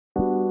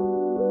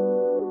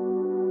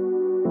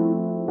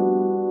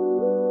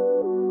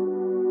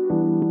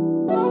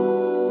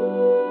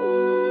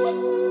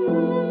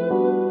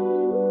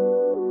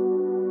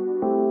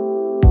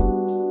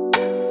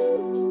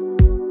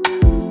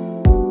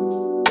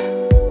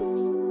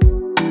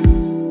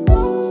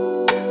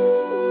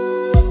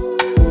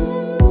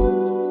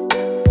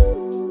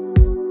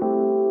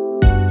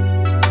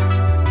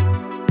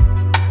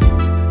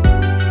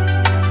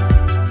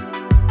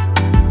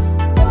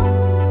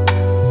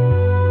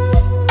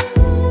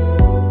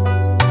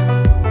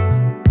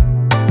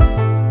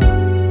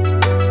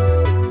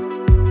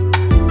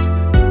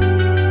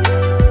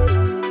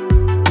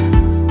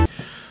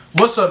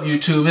What's up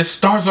YouTube, it's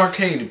Starnes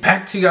Arcade,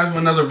 back to you guys with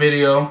another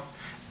video.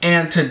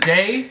 And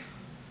today,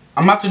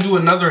 I'm about to do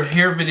another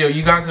hair video.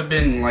 You guys have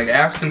been like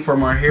asking for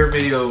more hair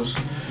videos.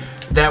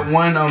 That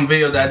one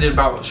video that I did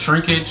about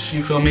shrinkage,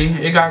 you feel me?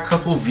 It got a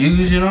couple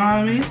views, you know what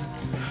I mean?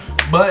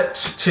 But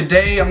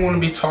today I'm going to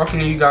be talking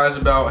to you guys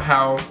about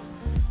how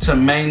to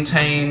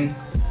maintain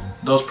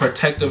those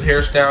protective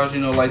hairstyles,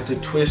 you know, like the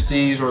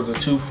twisties or the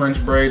two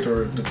French braids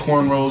or the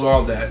cornrows,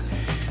 all that.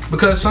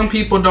 Because some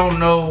people don't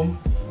know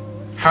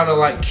how to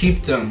like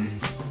keep them,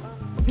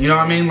 you know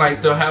what I mean?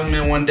 Like they'll have them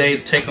in one day,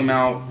 take them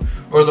out,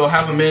 or they'll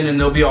have them in and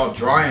they'll be all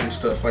dry and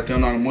stuff, like they'll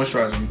not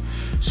moisturize them.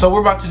 So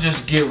we're about to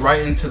just get right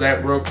into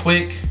that real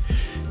quick.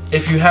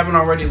 If you haven't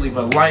already, leave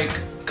a like,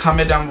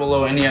 comment down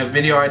below any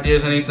video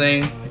ideas,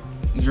 anything,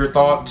 your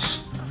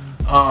thoughts.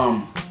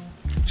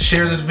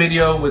 Share this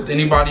video with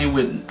anybody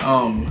with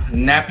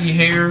nappy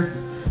hair,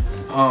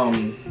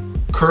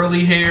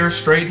 curly hair,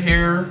 straight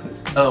hair,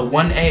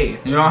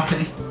 1A, you know what I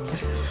mean?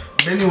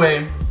 But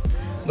anyway,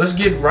 let's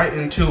get right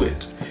into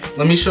it.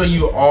 Let me show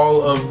you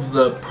all of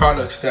the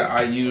products that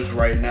I use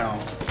right now.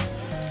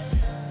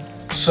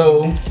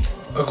 So,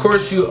 of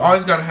course, you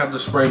always gotta have the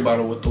spray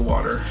bottle with the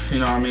water. You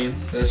know what I mean?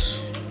 That's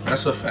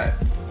a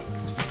fact.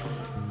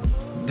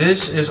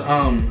 This is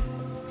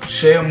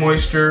Shea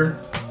Moisture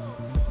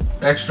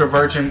extra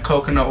virgin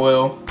coconut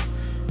oil.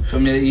 I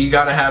mean, you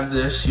gotta have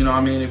this. You know what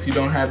I mean? If you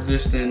don't have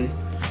this, then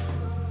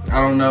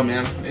I don't know,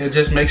 man. It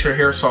just makes your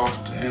hair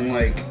soft and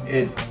like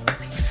it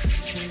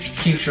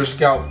keeps your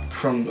scalp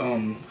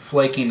from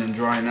flaking and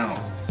drying out.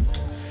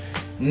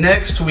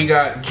 Next, we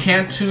got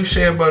Cantu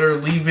Shea Butter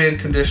Leave-In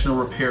Conditioner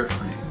Repair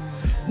Cream.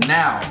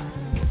 Now,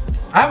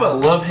 I have a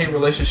love-hate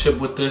relationship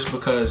with this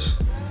because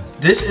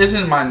this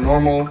isn't my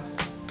normal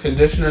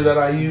conditioner that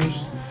I use.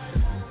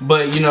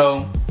 But, you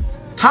know,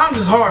 times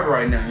is hard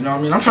right now, you know what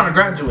I mean? I'm trying to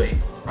graduate.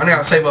 I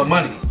gotta save up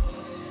money.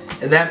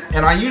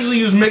 And I usually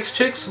use Mixed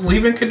Chicks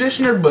leave-in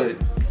conditioner, but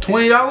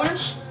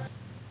 $20?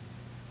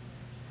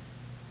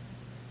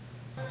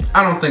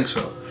 I don't think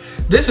so.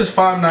 This is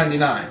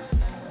 $5.99.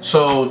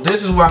 So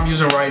this is what I'm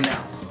using right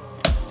now.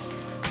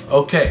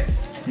 Okay,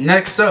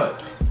 next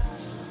up,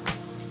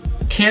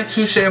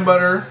 Cantu Shea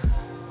Butter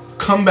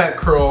Comeback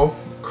Curl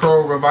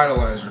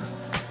Revitalizer.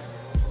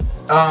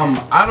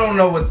 I don't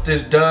know what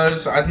this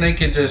does. I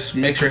think it just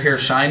makes your hair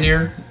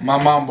shinier. My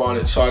mom bought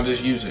it, so I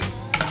just use it.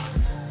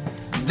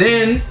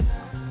 Then,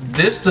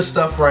 the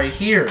stuff right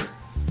here.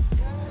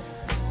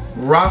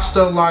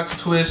 Rasta Locks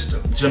Twist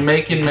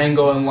Jamaican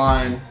Mango and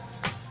Lime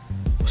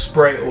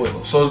Spray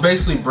Oil. So it's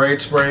basically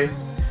braid spray.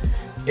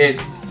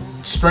 It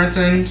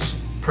strengthens,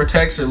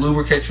 protects, it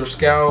lubricates your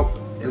scalp.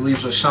 It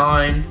leaves a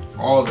shine,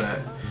 all that.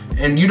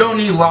 And you don't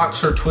need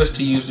locks or twists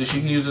to use this.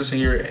 You can use this in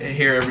your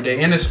hair every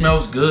day, and it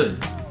smells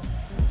good.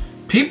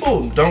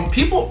 People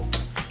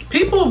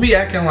be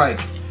acting like,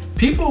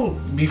 people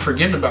be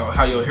forgetting about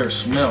how your hair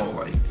smell.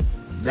 Like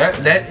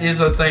that is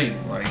a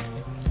thing, like,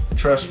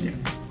 trust me.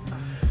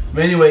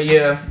 But anyway,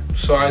 yeah,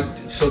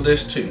 so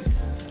this too,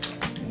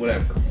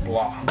 whatever,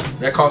 blah,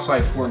 that costs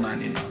like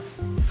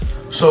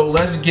 $4.99. So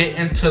let's get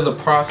into the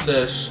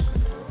process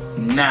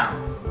now.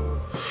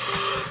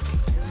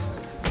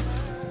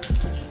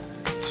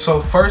 So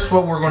first,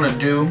 what we're gonna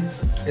do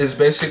is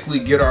basically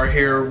get our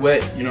hair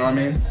wet, you know what I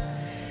mean?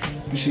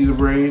 You see the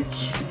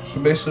braids?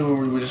 So basically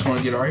we just want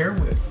to get our hair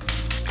wet.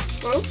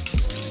 Oh.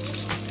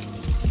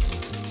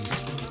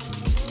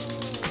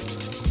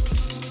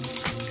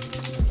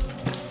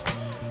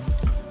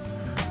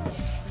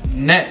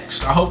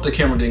 Next, I hope the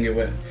camera didn't get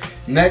wet.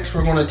 Next,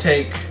 we're going to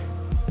take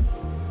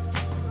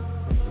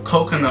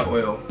coconut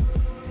oil.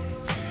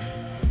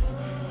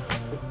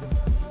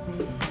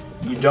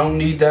 You don't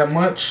need that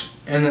much,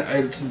 and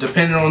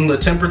depending on the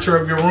temperature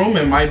of your room,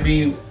 it might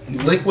be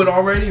liquid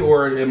already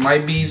or it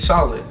might be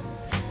solid.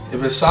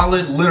 If it's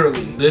solid,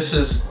 literally, this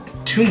is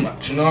too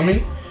much, you know what I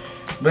mean?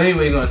 But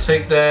anyway, you're gonna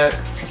take that,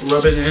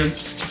 rub it in.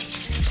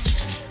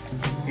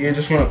 You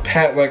just wanna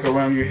pat like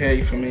around your head,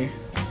 you feel me?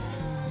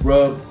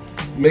 Rub.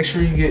 Make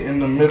sure you get in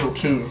the middle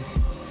too.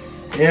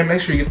 And make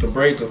sure you get the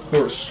braids, of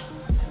course.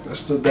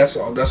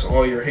 That's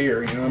all your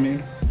hair, you know what I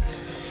mean?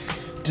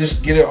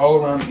 Just get it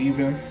all around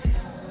even.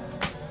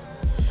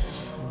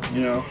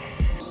 You know.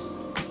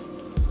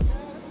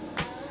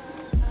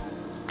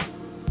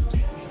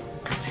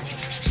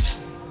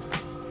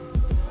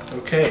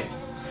 Okay,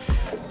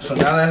 so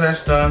now that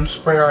that's done,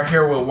 spray our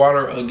hair with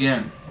water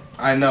again.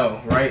 I know,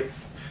 right?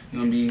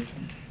 You're gonna be,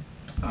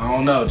 I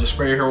don't know, just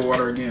spray your hair with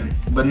water again.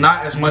 But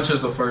not as much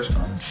as the first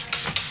time.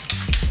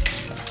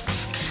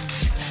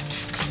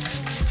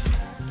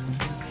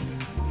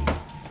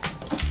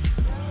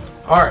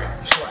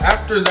 Alright, so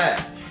after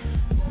that,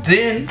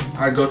 then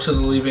I go to the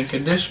leave-in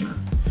conditioner.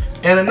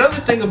 And another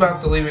thing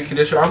about the leave-in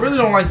conditioner, I really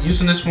don't like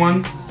using this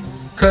one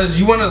because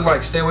you want to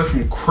like stay away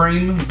from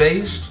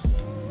cream-based.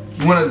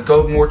 You want to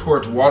go more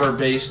towards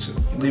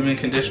water-based leave-in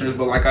conditioners,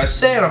 but like I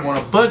said, I'm on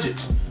a budget,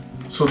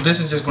 so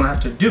this is just gonna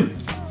have to do.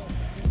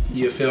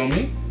 You feel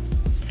me?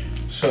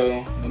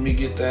 So let me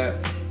get that.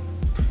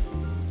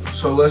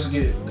 So let's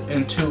get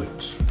into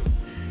it.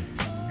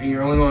 And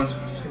you're only going to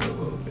take a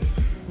little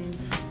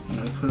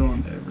put it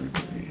on every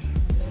braid,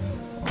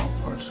 all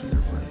parts of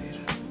your braid.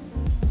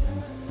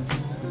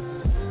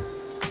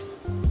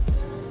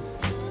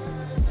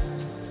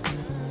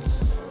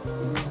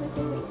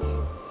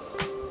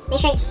 Make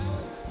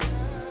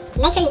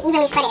sure you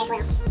evenly spread it as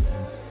well.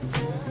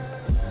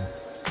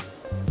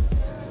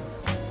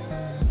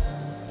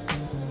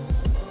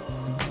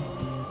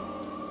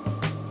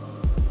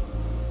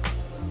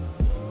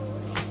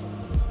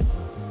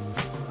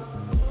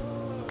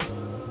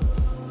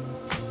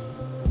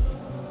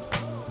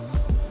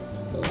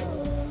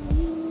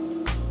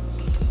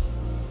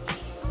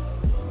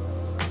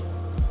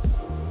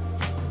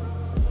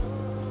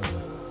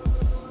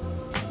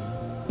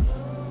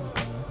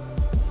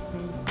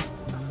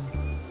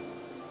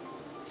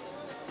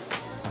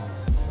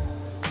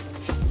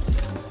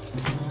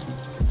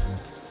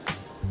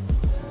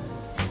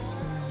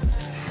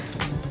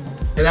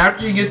 And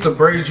after you get the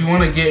braids, you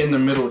want to get in the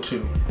middle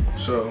too.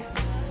 So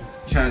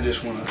you kind of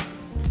just want to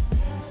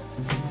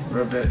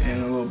rub that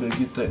in a little bit,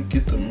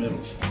 get the middle,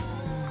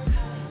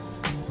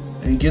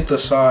 and get the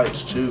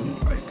sides too.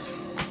 Like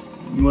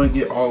you want to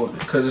get all of it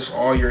because it's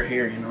all your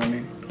hair. You know what I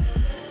mean?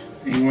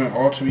 And you want it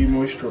all to be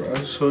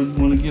moisturized, so you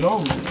want to get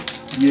all of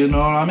it. You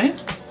know what I mean?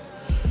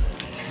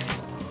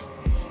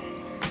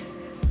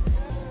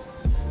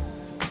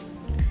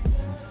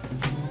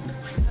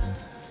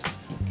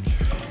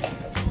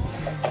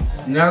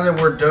 Now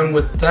that we're done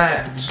with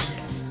that,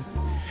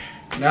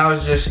 now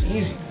it's just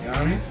easy, you know what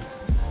I mean?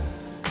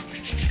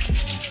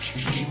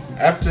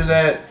 After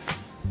that,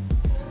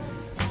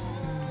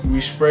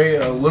 we spray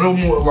a little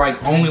more,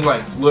 like only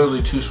like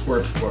literally 2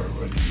 squirts for it.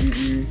 Like,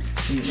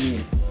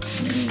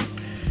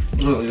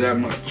 literally that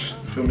much,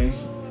 feel me?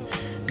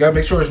 Gotta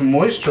make sure it's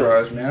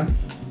moisturized, man.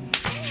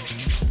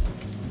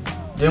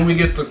 Then we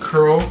get the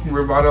curl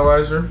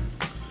revitalizer.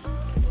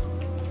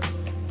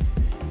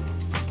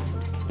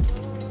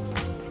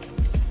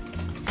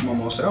 I'm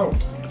almost out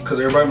because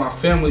everybody in my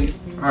family,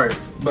 alright,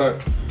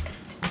 but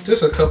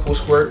just a couple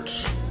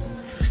squirts.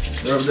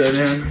 Rub that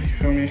in, you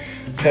feel me?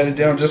 Pat it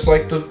down just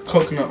like the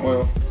coconut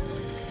oil.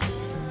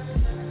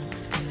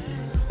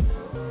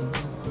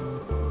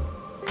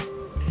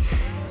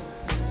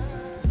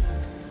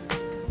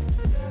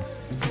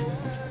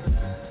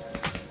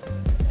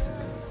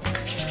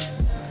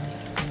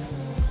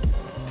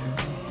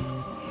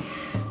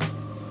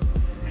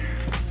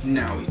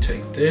 Now we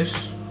take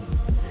this.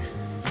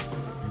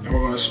 We're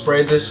going to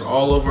spray this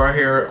all over our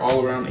hair,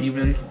 all around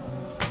even.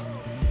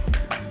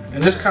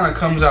 And this kind of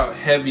comes out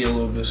heavy a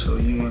little bit, so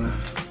you want to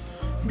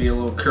be a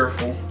little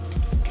careful.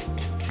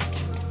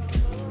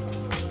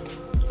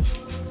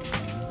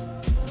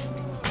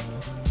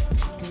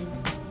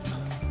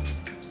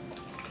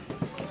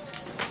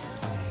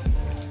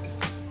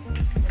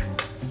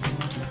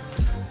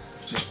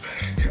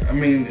 I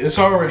mean, it's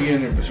already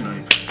in there, but you know,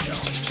 you put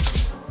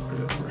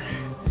it down.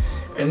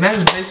 And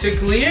that's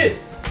basically it.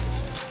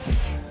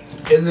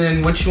 And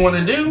then what you want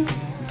to do,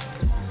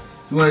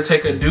 you want to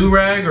take a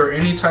do-rag or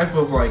any type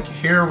of like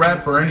hair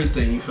wrap or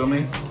anything, you feel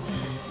me?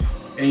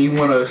 And you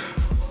want to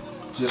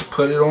just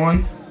put it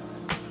on.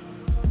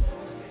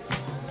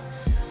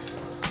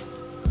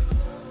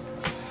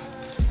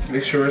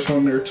 Make sure it's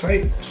on there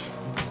tight.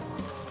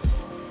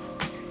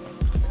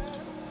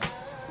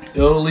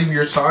 It'll leave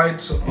your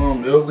sides,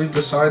 it'll leave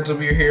the sides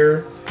of your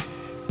hair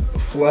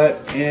flat,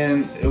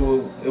 and it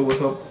will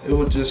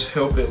just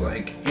help it,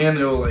 like, and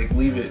it'll like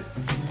leave it.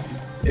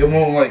 It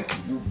won't like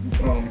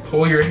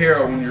pull your hair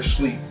out when you're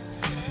asleep.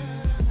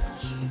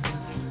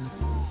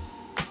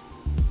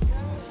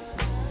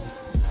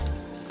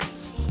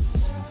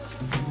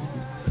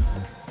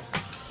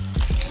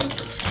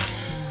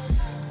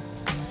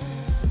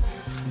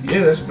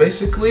 Yeah, that's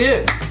basically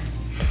it.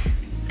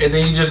 And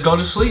then you just go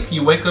to sleep.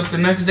 You wake up the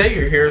next day,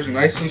 your hair is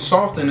nice and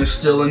soft, and it's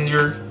still in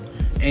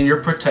your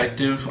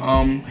protective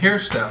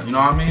hairstyle. You know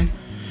what I mean?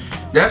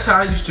 That's how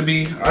I used to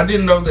be. I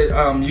didn't know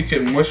that you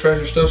can moisturize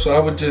your stuff, so I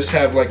would just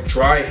have like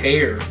dry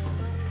hair.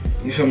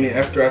 You feel me?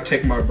 After I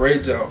take my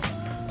braids out,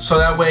 so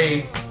that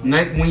way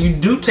when you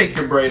do take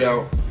your braid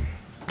out,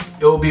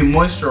 it will be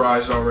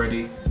moisturized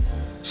already.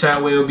 So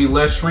that way it'll be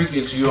less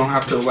shrinkage. You don't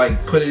have to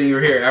like put it in your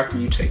hair after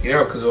you take it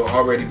out, because it'll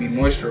already be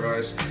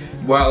moisturized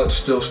while it's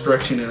still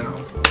stretching it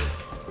out.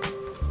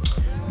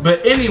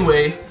 But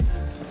anyway,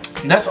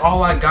 that's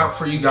all I got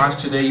for you guys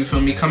today. You feel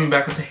me? Coming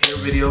back with the hair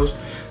videos.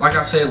 Like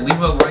I said,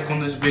 leave a like on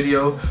this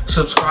video.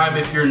 Subscribe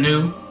if you're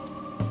new.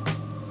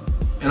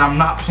 And I'm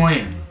not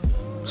playing.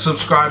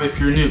 Subscribe if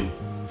you're new.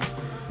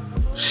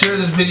 Share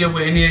this video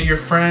with any of your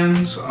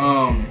friends.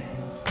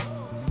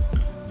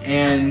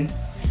 And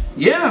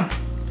yeah,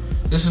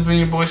 this has been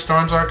your boy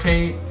Starnes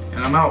Arcade,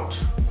 and I'm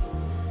out.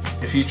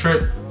 If you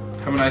trip,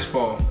 have a nice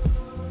fall.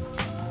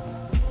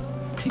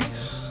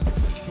 Peace.